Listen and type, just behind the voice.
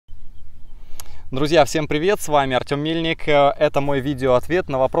Друзья, всем привет, с вами Артем Мельник. Это мой видео-ответ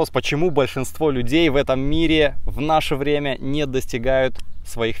на вопрос, почему большинство людей в этом мире в наше время не достигают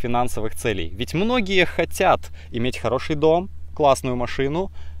своих финансовых целей. Ведь многие хотят иметь хороший дом, классную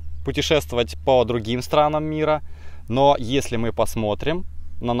машину, путешествовать по другим странам мира. Но если мы посмотрим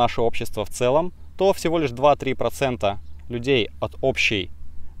на наше общество в целом, то всего лишь 2-3% людей от общей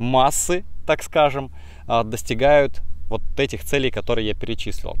массы, так скажем, достигают вот этих целей, которые я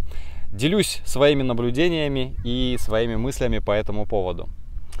перечислил. Делюсь своими наблюдениями и своими мыслями по этому поводу.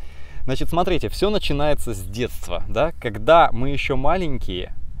 Значит, смотрите, все начинается с детства, да? Когда мы еще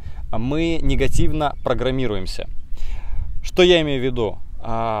маленькие, мы негативно программируемся. Что я имею в виду?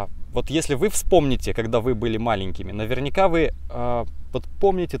 Вот если вы вспомните, когда вы были маленькими, наверняка вы вот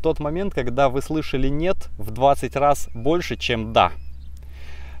помните тот момент, когда вы слышали «нет» в 20 раз больше, чем «да».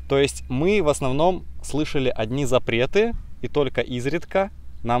 То есть мы в основном слышали одни запреты и только изредка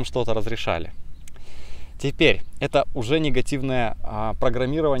нам что-то разрешали. Теперь это уже негативное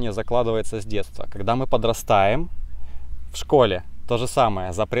программирование закладывается с детства. Когда мы подрастаем в школе, то же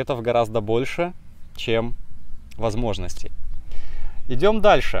самое. Запретов гораздо больше, чем возможностей. Идем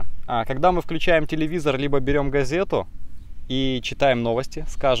дальше. Когда мы включаем телевизор, либо берем газету и читаем новости,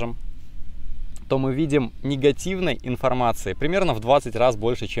 скажем, то мы видим негативной информации примерно в 20 раз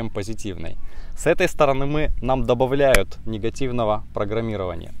больше, чем позитивной. С этой стороны нам добавляют негативного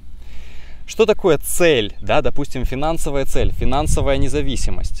программирования. Что такое цель? Да, допустим, финансовая цель, финансовая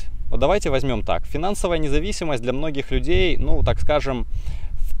независимость. Вот давайте возьмем так. Финансовая независимость для многих людей, ну, так скажем,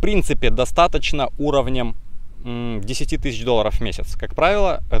 в принципе, достаточно уровнем 10 тысяч долларов в месяц. Как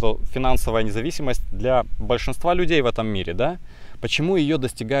правило, это финансовая независимость для большинства людей в этом мире, да? Почему ее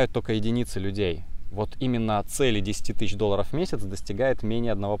достигают только единицы людей? Вот именно цели 10 тысяч долларов в месяц достигает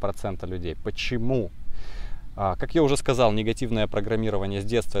менее 1% людей. Почему? Как я уже сказал, негативное программирование с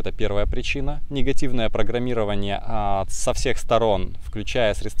детства – это первая причина. Негативное программирование со всех сторон,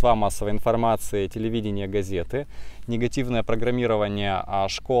 включая средства массовой информации, телевидение, газеты. Негативное программирование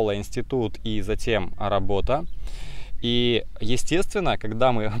школа, институт и затем работа. И, естественно,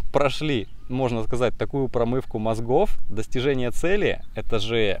 когда мы прошли, можно сказать, такую промывку мозгов, достижение цели – это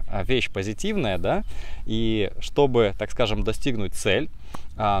же вещь позитивная, да? И чтобы, так скажем, достигнуть цель,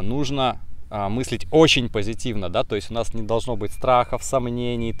 нужно мыслить очень позитивно, да, то есть у нас не должно быть страхов,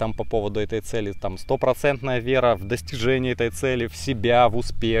 сомнений там по поводу этой цели, там стопроцентная вера в достижение этой цели, в себя, в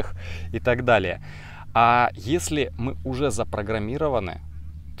успех и так далее. А если мы уже запрограммированы,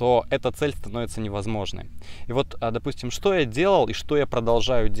 то эта цель становится невозможной. И вот, допустим, что я делал и что я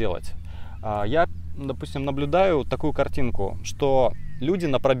продолжаю делать? Я, допустим, наблюдаю такую картинку, что люди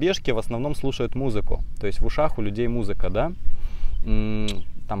на пробежке в основном слушают музыку, то есть в ушах у людей музыка, да?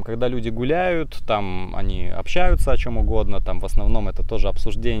 Там, когда люди гуляют, там они общаются о чем угодно, там в основном это тоже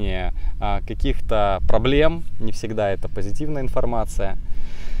обсуждение каких-то проблем, не всегда это позитивная информация.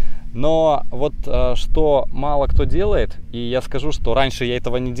 Но вот что мало кто делает, и я скажу, что раньше я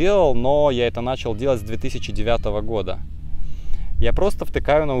этого не делал, но я это начал делать с 2009 года. Я просто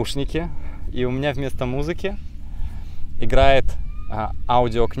втыкаю наушники, и у меня вместо музыки играет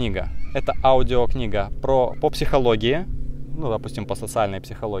аудиокнига. Это аудиокнига по психологии, ну, допустим, по социальной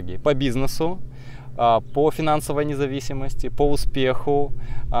психологии, по бизнесу, по финансовой независимости, по успеху,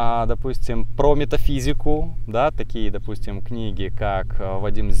 допустим, про метафизику, да, такие, допустим, книги, как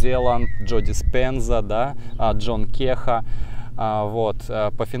Вадим Зеланд, Джо Диспенза, да, Джон Кеха. Вот.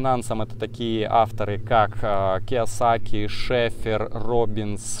 По финансам это такие авторы, как Кийосаки, Шефер,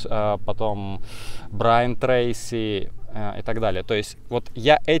 Робинс, потом Брайан Трейси и так далее. То есть вот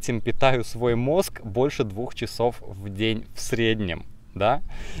я этим питаю свой мозг больше 2 часов в день в среднем. Да?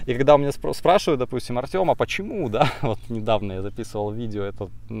 И когда у меня спрашивают, допустим, Артем, а почему, да, вот недавно я записывал видео это,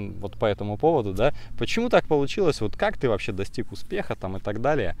 вот по этому поводу, да, почему так получилось, вот как ты вообще достиг успеха там и так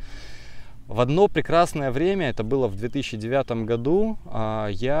далее. В одно прекрасное время, это было в 2009 году,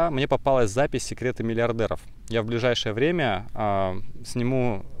 мне попалась запись «Секреты миллиардеров». Я в ближайшее время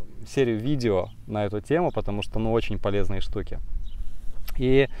сниму серию видео на эту тему, потому что, ну, очень полезные штуки.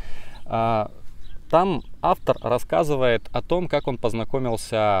 И там автор рассказывает о том, как он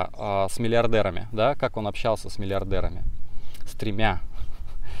познакомился с миллиардерами, да, как он общался с миллиардерами, с 3.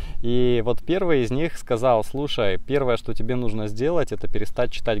 И вот первый из них сказал: слушай, первое, что тебе нужно сделать, это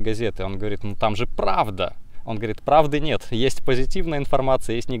перестать читать газеты. Он говорит: ну там же правда, Он говорит, правды нет. Есть позитивная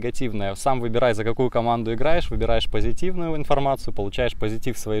информация, есть негативная. Сам выбирай, за какую команду играешь. Выбираешь позитивную информацию, получаешь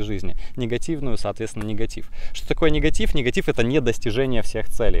позитив в своей жизни. Негативную, соответственно, негатив. Что такое негатив? Негатив — это не достижение всех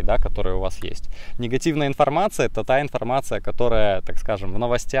целей, да, которые у вас есть. Негативная информация — это та информация, которая, так скажем, в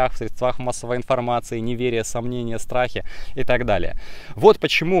новостях, в средствах массовой информации, неверие, сомнения, страхи и так далее. Вот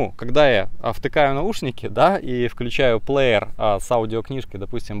почему, когда я втыкаю наушники, да, и включаю плеер с аудиокнижкой,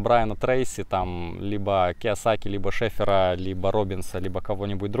 допустим, Брайана Трейси, там, либо Кийосаки, либо Шефера, либо Робинса, либо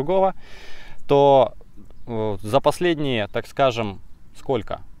кого-нибудь другого, то за последние, так скажем,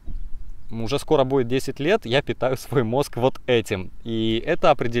 сколько? Уже скоро будет 10 лет, я питаю свой мозг вот этим. И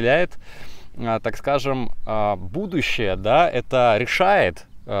это определяет, так скажем, будущее, да, это решает,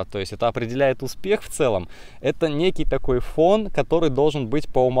 то есть это определяет успех в целом. Это некий такой фон, который должен быть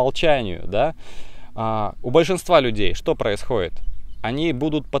по умолчанию, да. У большинства людей что происходит? Они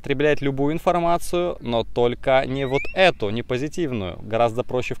будут потреблять любую информацию, но только не вот эту, не позитивную. Гораздо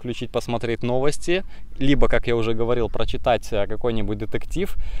проще включить, посмотреть новости, либо, как я уже говорил, прочитать какой-нибудь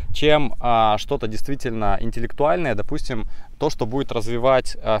детектив, чем что-то действительно интеллектуальное, допустим, то, что будет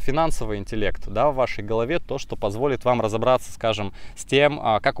развивать финансовый интеллект, да, в вашей голове, то, что позволит вам разобраться, скажем, с тем,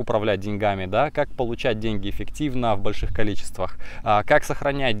 как управлять деньгами, да, как получать деньги эффективно в больших количествах, как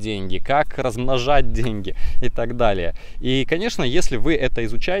сохранять деньги, как размножать деньги и так далее. И, конечно, если вы это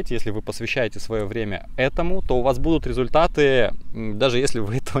изучаете, если вы посвящаете свое время этому, то у вас будут результаты, даже если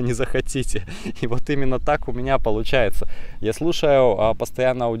вы этого не захотите. И вот именно так у меня получается. Я слушаю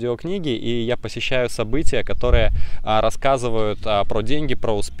постоянно аудиокниги, и я посещаю события, которые рассказывают про деньги,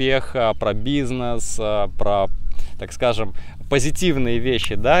 про успех, про бизнес, про, так скажем, позитивные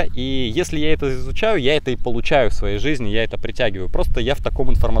вещи, да, и если я это изучаю, я это и получаю в своей жизни, я это притягиваю, просто я в таком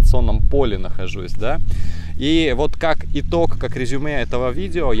информационном поле нахожусь, да, и вот как итог, как резюме этого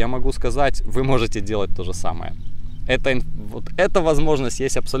видео, я могу сказать, вы можете делать то же самое. Вот эта возможность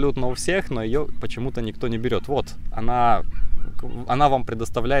есть абсолютно у всех, но ее почему-то никто не берет. Вот, она вам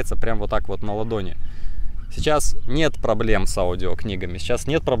предоставляется прям вот так вот на ладони. Сейчас нет проблем с аудиокнигами, сейчас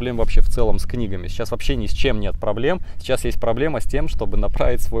нет проблем вообще в целом с книгами, сейчас вообще ни с чем нет проблем, сейчас есть проблема с тем, чтобы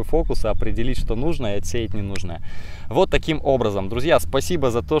направить свой фокус и определить, что нужно, и отсеять ненужное. Вот таким образом, друзья,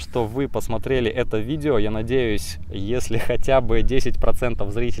 спасибо за то, что вы посмотрели это видео. Я надеюсь, если хотя бы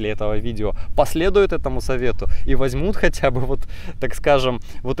 10% зрителей этого видео последуют этому совету и возьмут хотя бы вот, так скажем,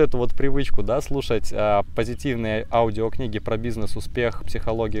 вот эту вот привычку, да, слушать позитивные аудиокниги про бизнес, успех,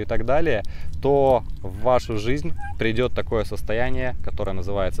 психологию и так далее, то в вашу жизнь придет такое состояние, которое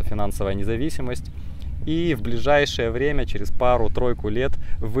называется финансовая независимость. И в ближайшее время, через пару-тройку лет,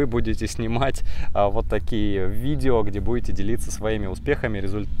 вы будете снимать вот такие видео, где будете делиться своими успехами,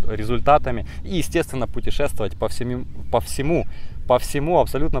 результатами и, естественно, путешествовать абсолютно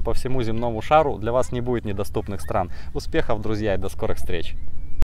по всему земному шару. Для вас не будет недоступных стран. Успехов, друзья, и до скорых встреч!